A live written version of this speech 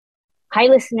Hi,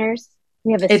 listeners.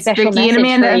 We have a It's special Vicky and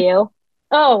message for Amanda. you.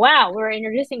 Oh, wow. We're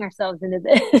introducing ourselves into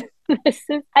this.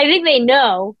 I think they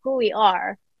know who we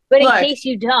are, but in Look, case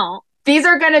you don't, these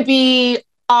are going to be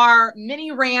our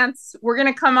mini rants. We're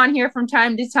going to come on here from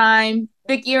time to time.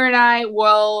 Vicky and I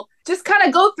will just kind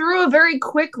of go through a very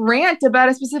quick rant about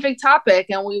a specific topic,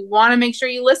 and we want to make sure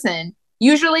you listen. so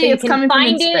Usually you it's can coming from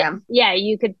find it. Instagram. Yeah,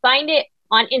 you could find it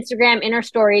on Instagram in our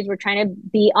stories. We're trying to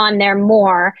be on there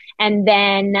more. And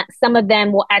then some of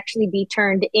them will actually be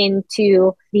turned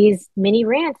into these mini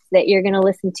rants that you're going to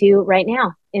listen to right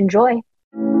now. Enjoy.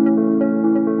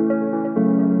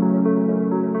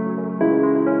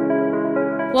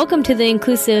 Welcome to the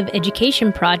Inclusive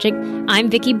Education Project. I'm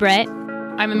Vicki Brett.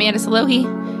 I'm Amanda Salohi.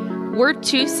 We're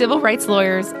two civil rights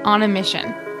lawyers on a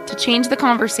mission to change the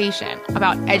conversation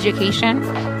about education,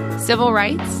 civil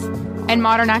rights, and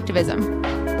modern activism.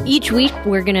 Each week,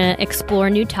 we're going to explore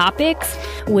new topics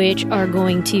which are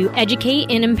going to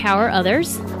educate and empower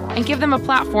others and give them a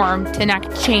platform to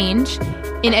enact change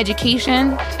in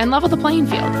education and level the playing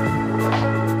field.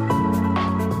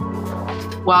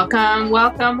 Welcome,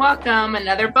 welcome, welcome.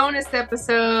 Another bonus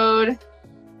episode.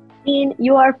 In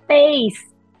your face.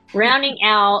 Rounding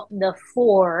out the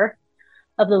 4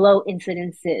 of the low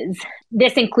incidences.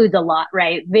 This includes a lot,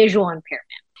 right? Visual impairment.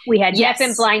 We had Yes. deaf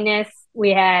and blindness.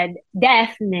 We had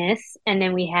deafness, and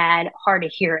then we had hard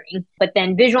of hearing. But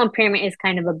then visual impairment is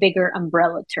kind of a bigger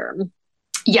umbrella term.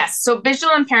 Yes. So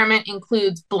visual impairment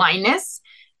includes blindness,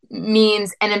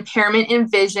 means an impairment in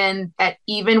vision that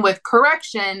even with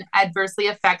correction adversely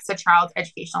affects a child's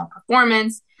educational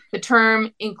performance. The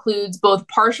term includes both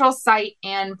partial sight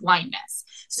and blindness.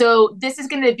 So this is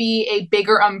going to be a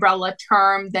bigger umbrella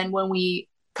term than when we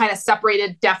kind of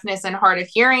separated deafness and hard of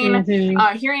hearing.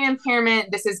 Mm-hmm. Hearing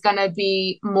impairment, this is going to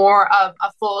be more of a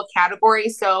full category.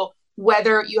 So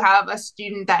whether you have a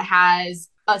student that has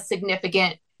a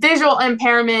significant visual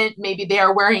impairment, maybe they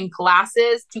are wearing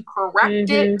glasses to correct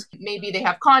it, maybe they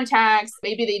have contacts,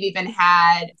 maybe they've even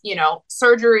had,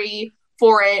 surgery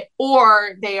for it,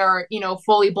 or they are,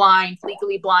 fully blind,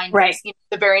 legally blind. Right. There's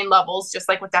the varying levels, just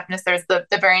like with deafness, there's the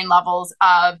varying levels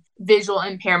of visual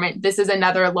impairment. This is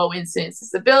another low incidence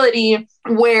disability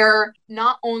where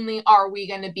not only are we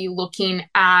going to be looking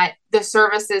at the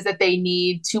services that they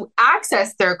need to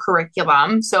access their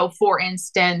curriculum. So for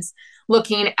instance,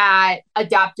 looking at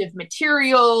adaptive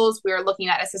materials, we're looking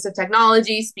at assistive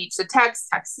technology, speech to text,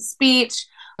 text to speech.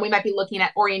 We might be looking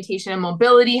at orientation and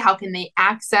mobility. How can they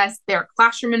access their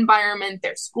classroom environment,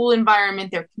 their school environment,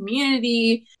 their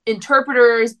community,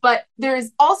 interpreters? But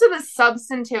there's also the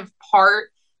substantive part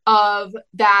of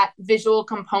that visual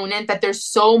component, that there's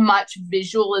so much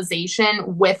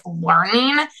visualization with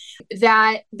learning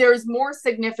that there's more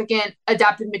significant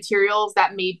adaptive materials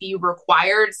that may be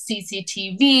required,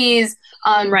 CCTVs,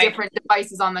 different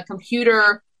devices on the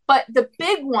computer. But the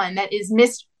big one that is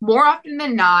missed more often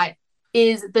than not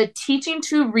is the teaching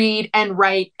to read and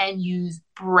write and use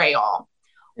Braille.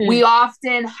 We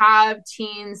often have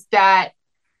teens that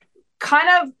kind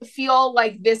of feel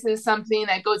like this is something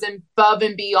that goes above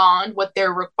and beyond what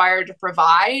they're required to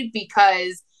provide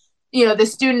because, the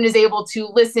student is able to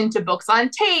listen to books on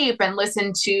tape and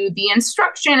listen to the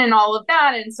instruction and all of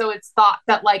that. And so it's thought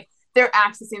that like they're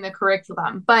accessing the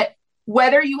curriculum. But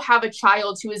whether you have a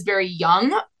child who is very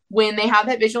young when they have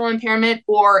that visual impairment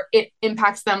or it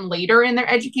impacts them later in their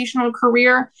educational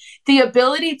career, the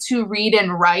ability to read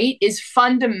and write is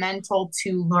fundamental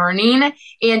to learning.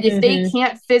 And if they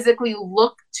can't physically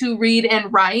look to read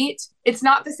and write, it's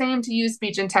not the same to use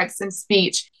speech and text and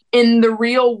speech. In the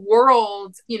real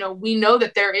world, we know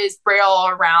that there is Braille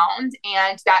around,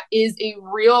 and that is a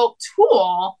real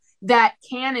tool that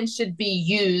can and should be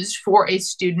used for a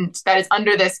student that is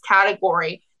under this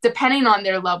category, depending on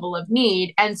their level of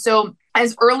need. And so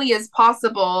as early as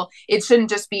possible, it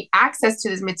shouldn't just be access to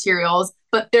these materials,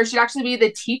 but there should actually be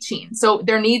the teaching. So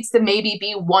there needs to maybe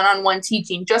be one-on-one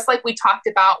teaching, just like we talked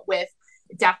about with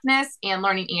deafness and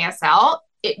learning ESL.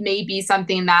 It may be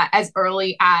something that as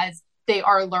early as they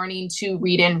are learning to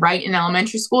read and write in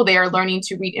elementary school, they are learning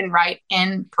to read and write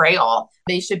in Braille.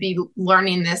 They should be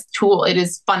learning this tool. It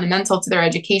is fundamental to their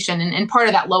education and part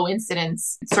of that low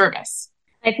incidence service.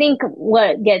 I think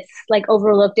what gets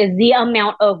overlooked is the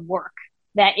amount of work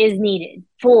that is needed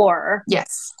for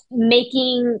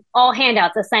making all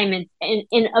handouts, assignments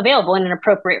available in an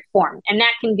appropriate form. And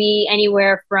that can be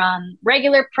anywhere from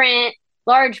regular print,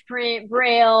 large print,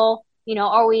 Braille.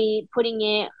 Are we putting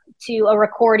it to a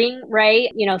recording,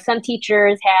 right? Some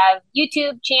teachers have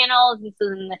YouTube channels, and so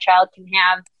then the child can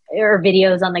have or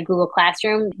videos on the Google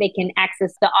Classroom. They can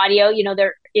access the audio.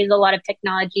 There is a lot of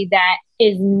technology that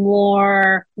is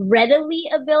more readily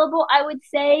available, I would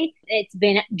say. It's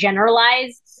been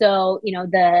generalized. So,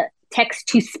 the text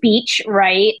to speech,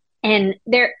 right? And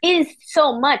there is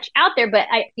so much out there, but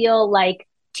I feel like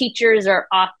teachers are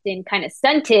often kind of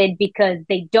stunted because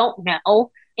they don't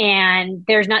know. And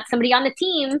there's not somebody on the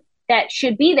team that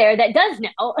should be there that does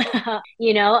know,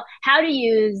 how to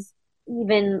use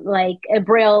even like a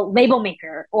Braille label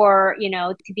maker, or,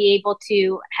 to be able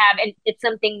to have, and it's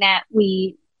something that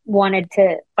we wanted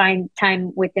to find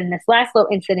time within this last low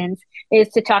incidence, is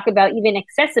to talk about even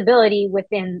accessibility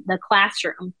within the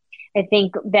classroom. I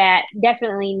think that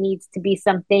definitely needs to be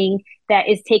something that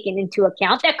is taken into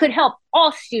account that could help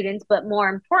all students, but more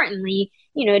importantly,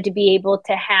 to be able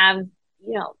to have,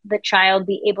 the child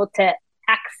be able to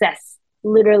access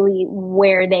literally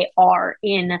where they are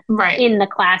in the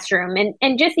classroom,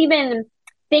 and just even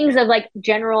things of like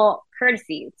general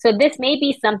courtesy. So this may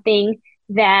be something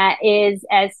that is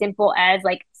as simple as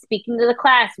like speaking to the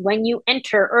class when you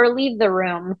enter or leave the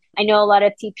room. I know a lot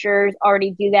of teachers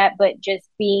already do that, but just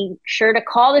being sure to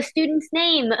call the student's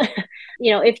name,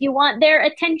 if you want their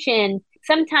attention.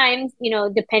 Sometimes,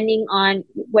 depending on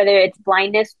whether it's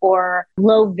blindness or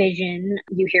low vision,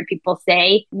 you hear people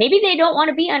say maybe they don't want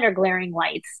to be under glaring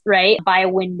lights, right? By a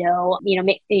window,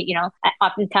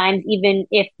 oftentimes, even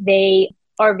if they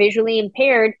are visually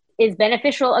impaired, is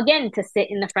beneficial again to sit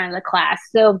in the front of the class.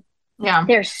 So yeah,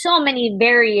 there's so many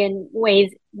varying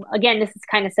ways. Again, this is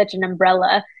kind of such an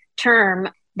umbrella term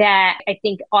that I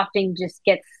think often just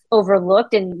gets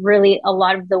overlooked, and really a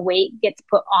lot of the weight gets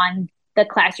put on the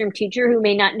classroom teacher who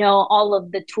may not know all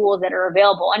of the tools that are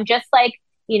available. And just like,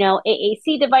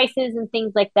 AAC devices and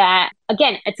things like that,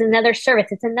 again, it's another service.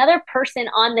 It's another person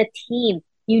on the team.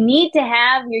 You need to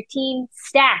have your team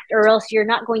stacked, or else you're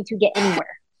not going to get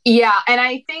anywhere. Yeah. And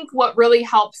I think what really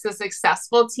helps the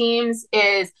successful teams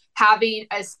is having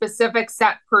a specific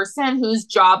set person whose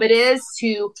job it is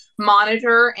to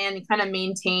monitor and kind of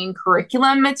maintain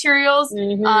curriculum materials.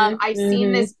 I've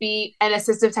seen this be an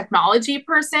assistive technology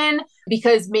person,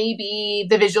 because maybe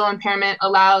the visual impairment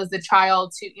allows the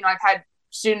child to, I've had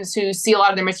students who see a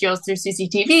lot of their materials through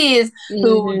CCTVs,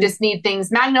 who just need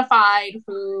things magnified,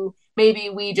 who maybe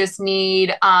we just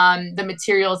need the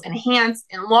materials enhanced,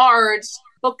 enlarged,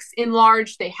 books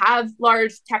enlarged. They have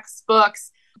large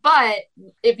textbooks. But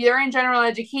if you're in general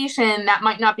education, that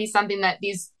might not be something that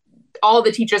all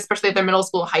the teachers, especially if they're middle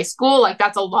school, high school, like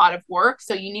that's a lot of work.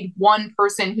 So you need one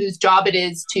person whose job it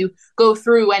is to go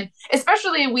through. And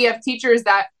especially we have teachers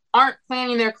that aren't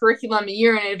planning their curriculum a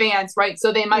year in advance, right?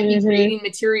 So they might be creating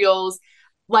materials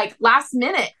like last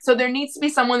minute. So there needs to be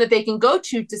someone that they can go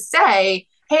to say,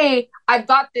 hey, I've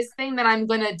got this thing that I'm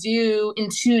going to do in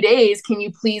 2 days. Can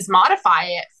you please modify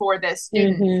it for this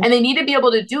student? And they need to be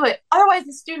able to do it. Otherwise,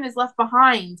 the student is left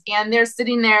behind and they're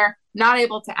sitting there not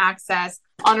able to access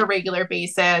on a regular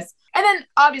basis. And then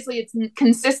obviously it's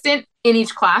consistent in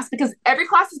each class, because every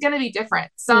class is going to be different.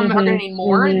 Some are going to need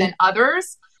more than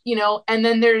others, and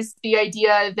then there's the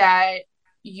idea that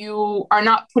you are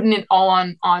not putting it all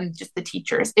on just the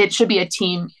teachers. It should be a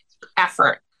team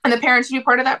effort. And the parents should be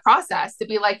part of that process to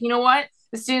be like, you know what?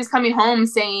 The student's coming home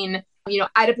saying, I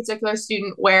had a particular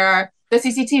student where the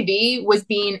CCTV was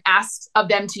being asked of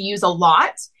them to use a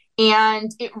lot,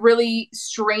 and it really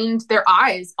strained their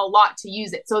eyes a lot to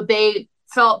use it. So they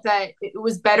felt that it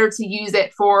was better to use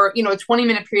it for, a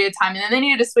 20-minute period of time. And then they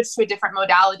needed to switch to a different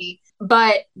modality.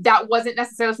 But that wasn't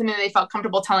necessarily something that they felt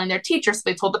comfortable telling their teacher. So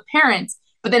they told the parents.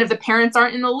 But then if the parents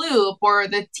aren't in the loop, or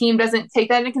the team doesn't take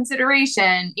that into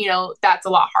consideration, that's a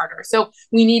lot harder. So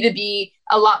we need to be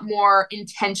a lot more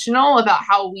intentional about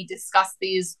how we discuss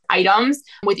these items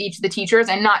with each of the teachers,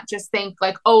 and not just think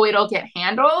like, oh, it'll get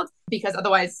handled, because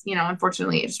otherwise,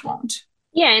 unfortunately, it just won't.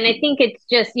 Yeah. And I think it's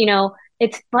just,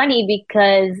 it's funny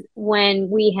because when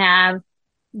we have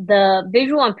the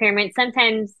visual impairment,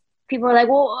 sometimes people are like,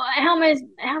 well, how am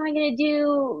I going to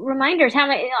do reminders?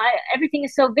 Everything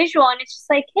is so visual. And it's just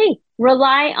like, hey,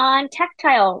 rely on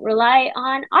tactile, rely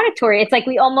on auditory. It's like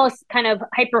we almost kind of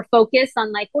hyper focus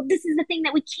on like, well, this is the thing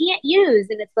that we can't use.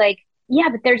 And it's like, yeah,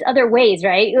 but there's other ways,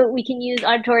 right? We can use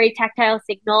auditory, tactile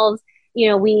signals.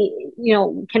 We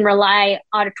can rely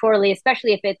auditorily,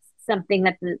 especially if it's something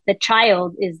that the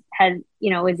child is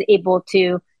able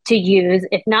to use.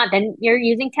 If not, then you're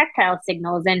using tactile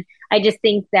signals. And I just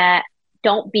think that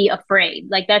don't be afraid.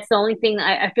 Like that's the only thing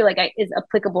that I feel like is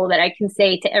applicable that I can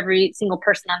say to every single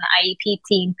person on the IEP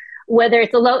team, whether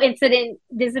it's a low incident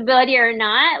disability or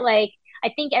not. Like I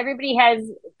think everybody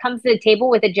comes to the table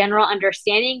with a general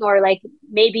understanding, or like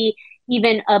maybe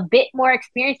even a bit more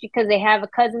experience because they have a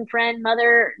cousin, friend,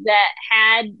 mother that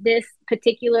had this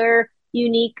particular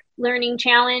unique learning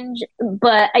challenge.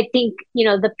 But I think,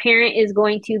 the parent is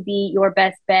going to be your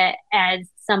best bet as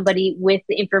somebody with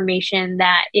the information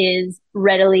that is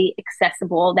readily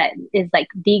accessible, that is like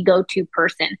the go-to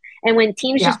person. And when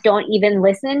teams just don't even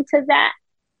listen to that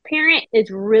parent,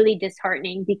 it's really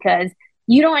disheartening because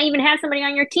you don't even have somebody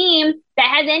on your team that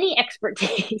has any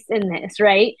expertise in this,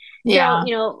 right? Yeah.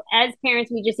 So, as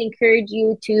parents, we just encourage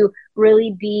you to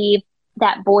really be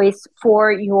that voice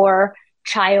for your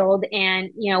child,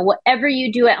 and whatever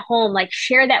you do at home, like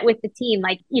share that with the team.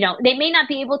 Like, they may not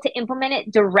be able to implement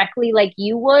it directly like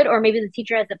you would, or maybe the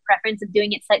teacher has a preference of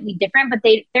doing it slightly different, but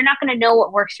they're not going to know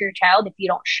what works for your child if you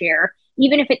don't share.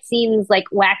 Even if it seems like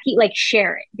wacky, like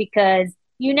share it, because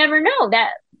you never know,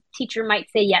 that teacher might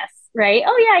say yes, right?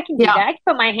 Oh yeah, I can do that. I can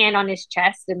put my hand on his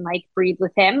chest and like breathe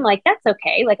with him. Like, that's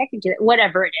okay. Like, I can do that,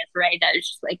 whatever it is, right? That is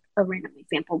just like a random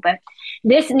example. But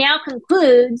this now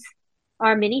concludes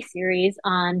our mini series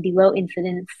on the low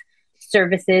incidence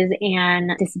services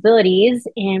and disabilities.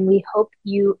 And we hope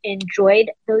you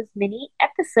enjoyed those mini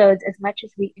episodes as much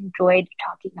as we enjoyed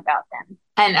talking about them.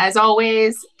 And as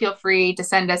always, feel free to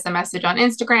send us a message on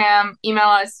Instagram, email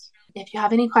us if you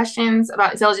have any questions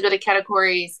about eligibility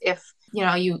categories. If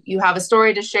you have a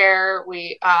story to share,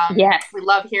 we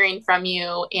love hearing from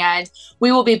you. And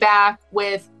we will be back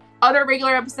with other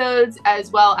regular episodes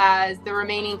as well as the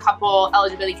remaining couple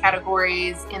eligibility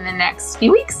categories in the next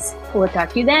few weeks. We'll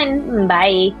talk to you then.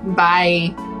 Bye.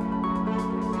 Bye.